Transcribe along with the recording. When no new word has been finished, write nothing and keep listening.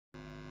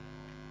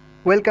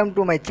Welcome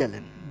to my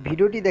channel.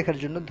 ভিডিওটি দেখার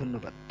জন্য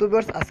ধন্যবাদ। তো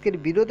ভিউয়ার্স, আজকের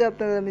ভিডিওতে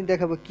আপনাদের আমি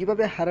দেখাবো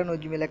কিভাবে হারানো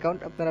জিমেল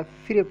অ্যাকাউন্ট আপনারা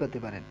ফিরে পেতে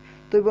পারেন।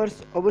 তো ভিউয়ার্স,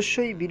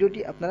 অবশ্যই ভিডিওটি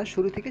আপনারা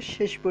শুরু থেকে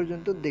শেষ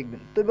পর্যন্ত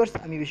দেখবেন। তো ভিউয়ার্স,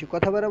 আমি বেশি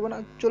কথা বাড়াবো না,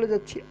 চলে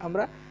যাচ্ছি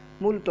আমরা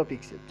মূল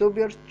টপিকসে। তো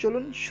ভিউয়ার্স,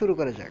 চলুন শুরু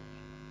করা যাক।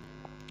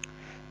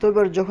 তো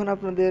এবার যখন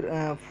আপনাদের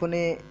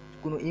ফোনে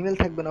কোনো ইমেল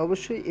থাকবে না,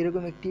 অবশ্যই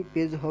এরকম একটি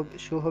পেজ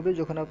শো হবে।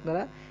 যখন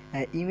আপনারা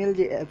ইমেল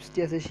যে অ্যাপসটি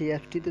আছে সেই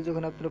অ্যাপসটিতে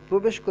যখন আপনারা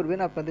প্রবেশ করবেন,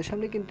 আপনাদের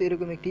সামনে কিন্তু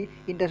এরকম একটি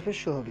ইন্টারফেস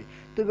শো হবে।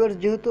 তো এবার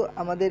যেহেতু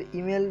আমাদের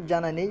ইমেল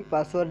জানা নেই,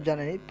 পাসওয়ার্ড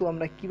জানা নেই, তো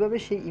আমরা কিভাবে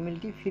সেই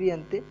ইমেলটি ফিরিয়ে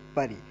আনতে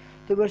পারি?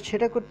 তো এবার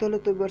সেটা করতে হলে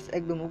তো এবার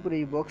একদম উপরে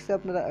এই বক্সে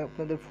আপনারা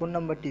আপনাদের ফোন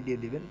নাম্বারটি দিয়ে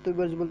দিবেন। তো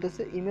এবার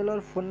বলতেছে ইমেল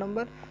আর ফোন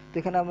নাম্বার, তো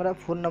এখানে আমরা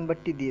ফোন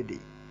নাম্বারটি দিয়ে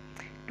দিই।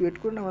 একটু ওয়েট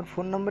করুন, আমার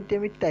ফোন নাম্বারটি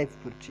আমি টাইপ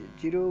করছি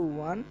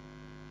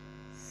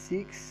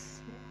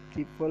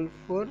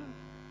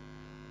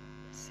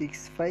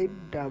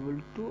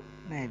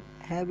 0164465229।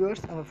 হ্যাঁ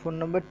ভিউয়ার্স, আমার ফোন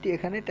নাম্বারটি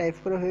এখানে টাইপ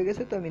করা হয়ে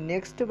গেছে। তো আমি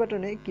নেক্সট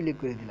বাটনে ক্লিক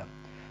করে দিলাম।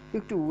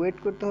 একটু ওয়েট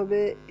করতে হবে,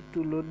 একটু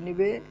লোড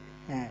নিবে।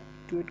 হ্যাঁ,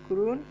 একটু ওয়েট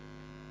করুন।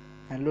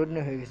 হ্যাঁ, লোড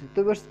নেওয়া হয়ে গেছে। তো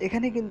ভিউয়ার্স,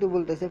 এখানে কিন্তু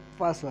বলতেছে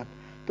পাসওয়ার্ড।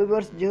 তো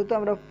ভিউয়ার্স, যেহেতু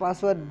আমরা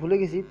পাসওয়ার্ড ভুলে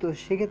গেছি, তো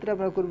সেক্ষেত্রে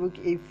আমরা করব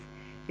কি,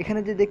 এখানে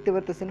যে দেখতে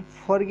পাচ্ছেন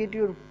ফরগেট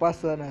ইউর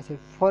পাসওয়ার্ড আছে,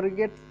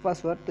 ফরগেট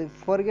পাসওয়ার্ড। তো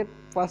ফরগেট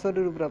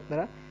পাসওয়ার্ডের উপর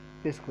আপনারা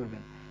প্রেস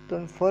করবেন। তো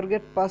আমি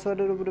ফরগেট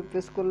পাসওয়ার্ডের উপরে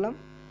প্রেস করলাম।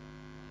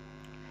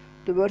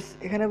 তো ভিউয়ার্স,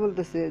 এখানে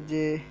বলতেছে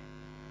যে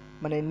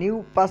মানে নিউ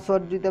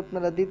পাসওয়ার্ড যদি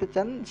আপনারা দিতে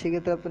চান,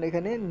 সেক্ষেত্রে আপনারা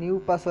এখানে নিউ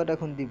পাসওয়ার্ড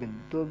এখন দিবেন।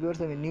 তো ভিউয়ার্স,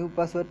 আমি নিউ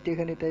পাসওয়ার্ডটি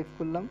এখানে টাইপ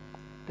করলাম।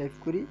 টাইপ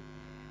করি।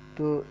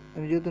 তো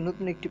আমি যেহেতু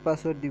নতুন একটি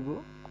পাসওয়ার্ড দিব,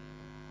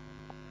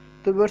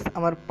 তো ভিউয়ার্স,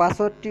 আমার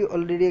পাসওয়ার্ডটি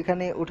অলরেডি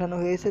এখানে ওঠানো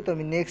হয়েছে। তো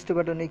আমি নেক্সট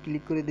বাটনে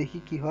ক্লিক করে দেখি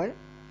কি হয়।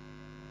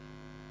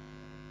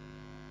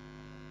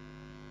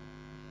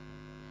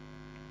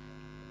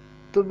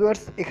 তো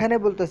ভিউয়ার্স, এখানে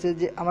বলতেছে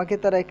যে আমাকে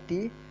তারা একটি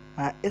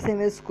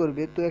এসএমএস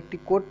করবে, তো একটি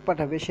কোড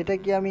পাঠাবে। সেটা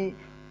কি আমি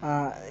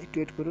একটু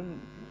ওয়েট করুন,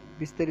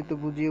 বিস্তারিত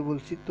বুঝিয়ে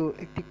বলছি। তো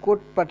একটি কোড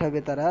পাঠাবে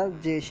তারা,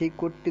 যে সেই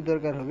কোডটি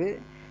দরকার হবে।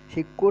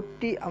 সেই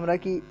কোডটি আমরা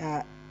কি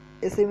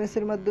এসএমএস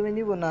এর মাধ্যমে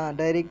নিব, না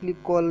ডাইরেক্টলি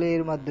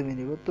কলের মাধ্যমে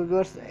নিব? তো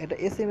ভিউয়ার্স, এটা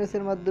এসএমএস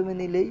এর মাধ্যমে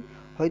নিলেই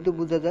হয়তো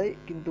বোঝা যায়,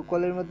 কিন্তু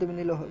কলের মাধ্যমে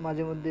নিলে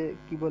মাঝে মধ্যে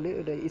কি বলে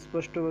ওটা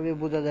স্পষ্টভাবে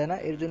বোঝা যায় না।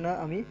 এর জন্য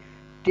আমি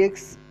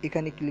টেক্সট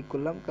এখানে ক্লিক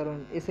করলাম, কারণ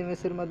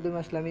এসএমএস এর মাধ্যমে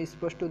আসলে আমি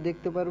স্পষ্ট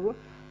দেখতে পারবো,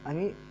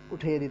 আমি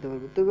উঠিয়ে দিতে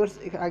পারবো। তো এবার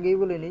আগেই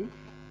বলে নেই,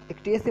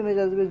 একটি এসএমএস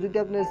আসবে যদি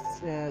আপনার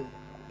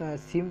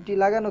সিমটি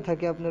লাগানো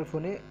থাকে আপনার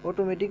ফোনে,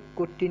 অটোমেটিক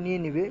কোডটি নিয়ে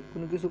নিবে,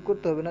 কোনো কিছু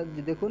করতে হবে না।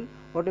 যে দেখুন,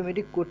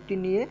 অটোমেটিক কোডটি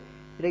নিয়ে,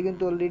 এটা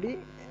কিন্তু অলরেডি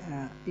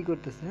ই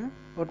করতেছে। হ্যাঁ,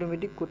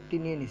 অটোমেটিক কোডটি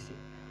নিয়ে নিছে।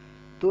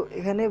 তো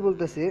এখানে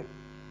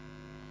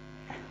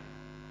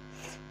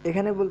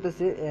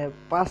বলতেছে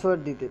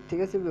পাসওয়ার্ড দিতে,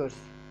 ঠিক আছে ভিউয়ার্স।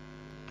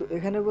 তো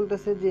এখানে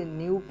বলতেছে যে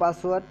নিউ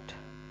পাসওয়ার্ড।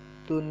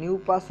 তো নিউ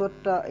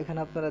পাসওয়ার্ডটা এখানে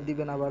আপনারা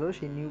দিবেন, আবারও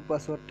সেই নিউ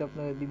পাসওয়ার্ডটা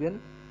আপনারা দিবেন।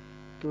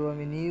 তো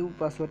আমি নিউ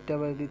পাসওয়ার্ডটা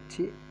আবার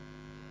দিচ্ছি।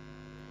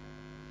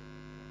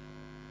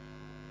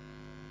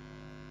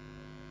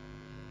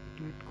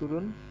 ওয়েট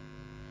করুন।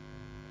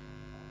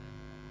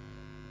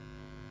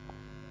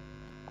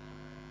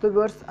 তো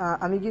ভিউয়ার্স,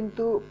 আমি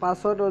কিন্তু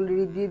পাসওয়ার্ড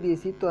অলরেডি দিয়ে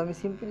দিয়েছি। তো আমি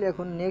সিম্পলি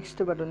এখন নেক্সট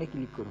বাটনে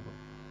ক্লিক করব।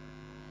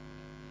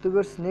 তো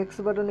ভিউয়ার্স, নেক্সট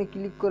বাটনে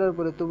ক্লিক করার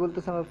পরে তো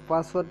বলতেছে আমার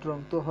পাসওয়ার্ড রং।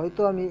 তো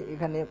হয়তো আমি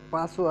এখানে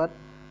পাসওয়ার্ড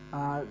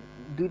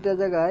দুইটা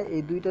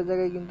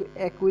জায়গায় কিন্তু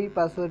একই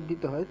পাসওয়ার্ড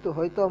দিতে হয়। তো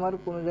হয়তো আমার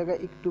কোনো জায়গায়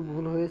একটু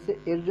ভুল হয়েছে,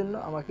 এর জন্য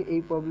আমাকে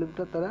এই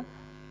প্রবলেমটা তারা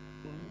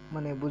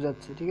মানে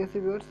বোঝাচ্ছে। ঠিক আছে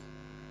ভিউয়ার্স,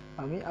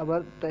 আমি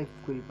আবার টাইপ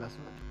করি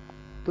পাসওয়ার্ড।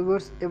 তো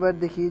ভিউয়ার্স, এবার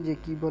দেখি যে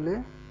কি বলে।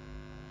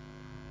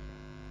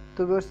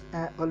 তো ভিউয়ার্স,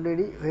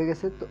 অলরেডি হয়ে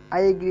গেছে। তো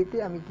আই এগ্রিতে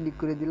আমি ক্লিক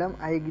করে দিলাম,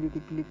 আই এগ্রিতে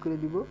ক্লিক করে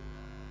দিব।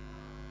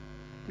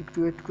 একটু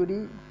ওয়েট করি,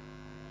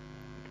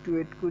 একটু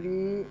ওয়েট করি।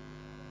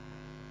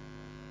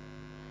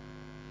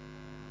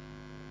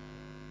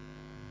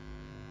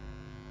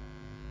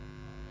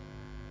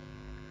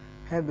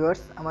 হ্যাঁ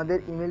ভিউয়ার্স, আমাদের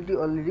ইমেলটি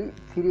অলরেডি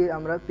ফিরে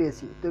আমরা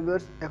পেয়েছি। তো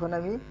ভিউয়ার্স, এখন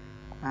আমি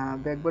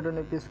ব্যাক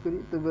বাটনে প্রেস করি।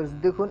 তো ভিউয়ার্স,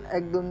 দেখুন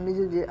একদম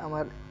নিচে যে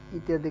আমার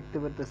ইটা দেখতে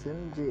পারতেছেন,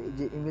 যে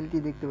যে ইমেলটি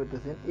দেখতে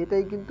পারতেছেন,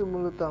 এটাই কিন্তু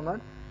মূলত আমার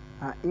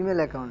ইমেল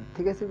অ্যাকাউন্ট।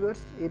 ঠিক আছে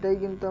ভিউয়ার্স, এটাই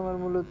কিন্তু আমার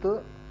মূলত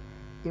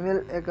ইমেল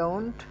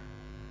অ্যাকাউন্ট।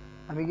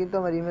 আমি কিন্তু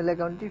আমার ইমেল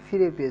অ্যাকাউন্টটি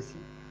ফিরে পেয়েছি।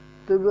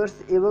 তো ভিউয়ার্স,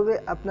 এভাবে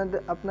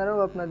আপনারাও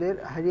আপনাদের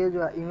হারিয়ে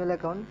যাওয়া ইমেল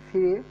অ্যাকাউন্ট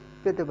ফিরে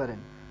পেতে পারেন।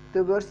 তো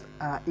ভিউয়ার্স,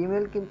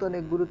 ইমেল কিন্তু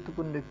অনেক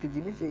গুরুত্বপূর্ণ একটি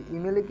জিনিস। এই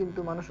ইমেলে কিন্তু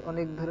মানুষ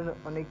অনেক ধরনের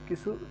অনেক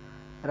কিছু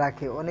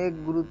রাখে, অনেক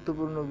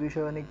গুরুত্বপূর্ণ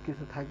বিষয় অনেক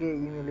কিছু থাকে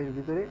ইমেলের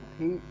ভিতরে।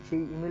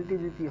 সেই ইমেলটি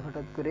যদি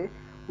হঠাৎ করে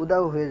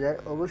উধাও হয়ে যায়,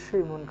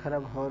 অবশ্যই মন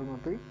খারাপ হওয়ার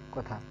মতোই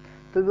কথা।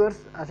 তো ভিউয়ার্স,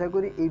 আশা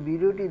করি এই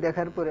ভিডিওটি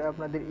দেখার পরে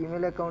আপনাদের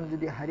ইমেল অ্যাকাউন্ট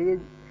যদি হারিয়ে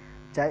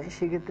যায়,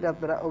 সেক্ষেত্রে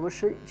আপনারা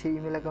অবশ্যই সেই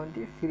ইমেল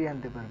অ্যাকাউন্টটি ফিরিয়ে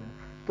আনতে পারবেন।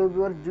 তো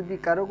ভিউয়ার্স, যদি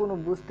কারো কোনো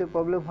বুঝতে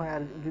প্রবলেম হয়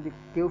আর যদি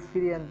কেউ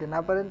ফিরিয়ে আনতে না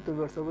পারেন, তো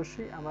ভিউয়ার্স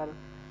অবশ্যই আমার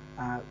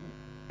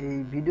এই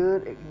ভিডিওর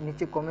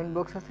নিচে কমেন্ট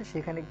বক্স আছে,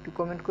 সেখানে একটু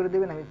কমেন্ট করে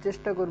দেবেন। আমি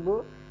চেষ্টা করব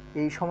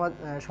এই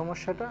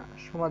সমস্যাটা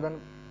সমাধান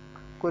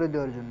করে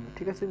দেওয়ার জন্য।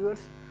 ঠিক আছে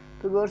ভিউয়ার্স।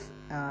 তো ভিউয়ার্স,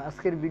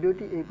 আজকের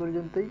ভিডিওটি এই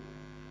পর্যন্তই।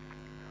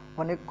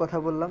 অনেক কথা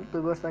বললাম। তো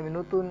ভিউয়ার্স আমি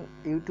নতুন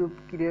ইউটিউব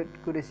ক্রিয়েট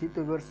করেছি, তো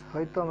ভিউয়ার্স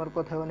হয়তো আমার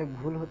কথায় অনেক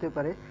ভুল হতে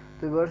পারে।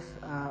 তো ভিউয়ার্স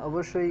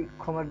অবশ্যই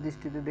ক্ষমার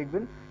দৃষ্টিতে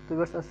দেখবেন। তো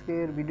ভিউয়ার্স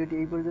আজকের ভিডিওটি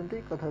এই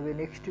পর্যন্তই। কথা হবে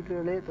নেক্সট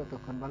টিউটোরিয়ালে।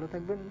 ততক্ষণ ভালো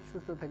থাকবেন,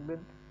 সুস্থ থাকবেন।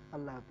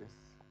 আল্লাহ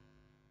হাফেজ।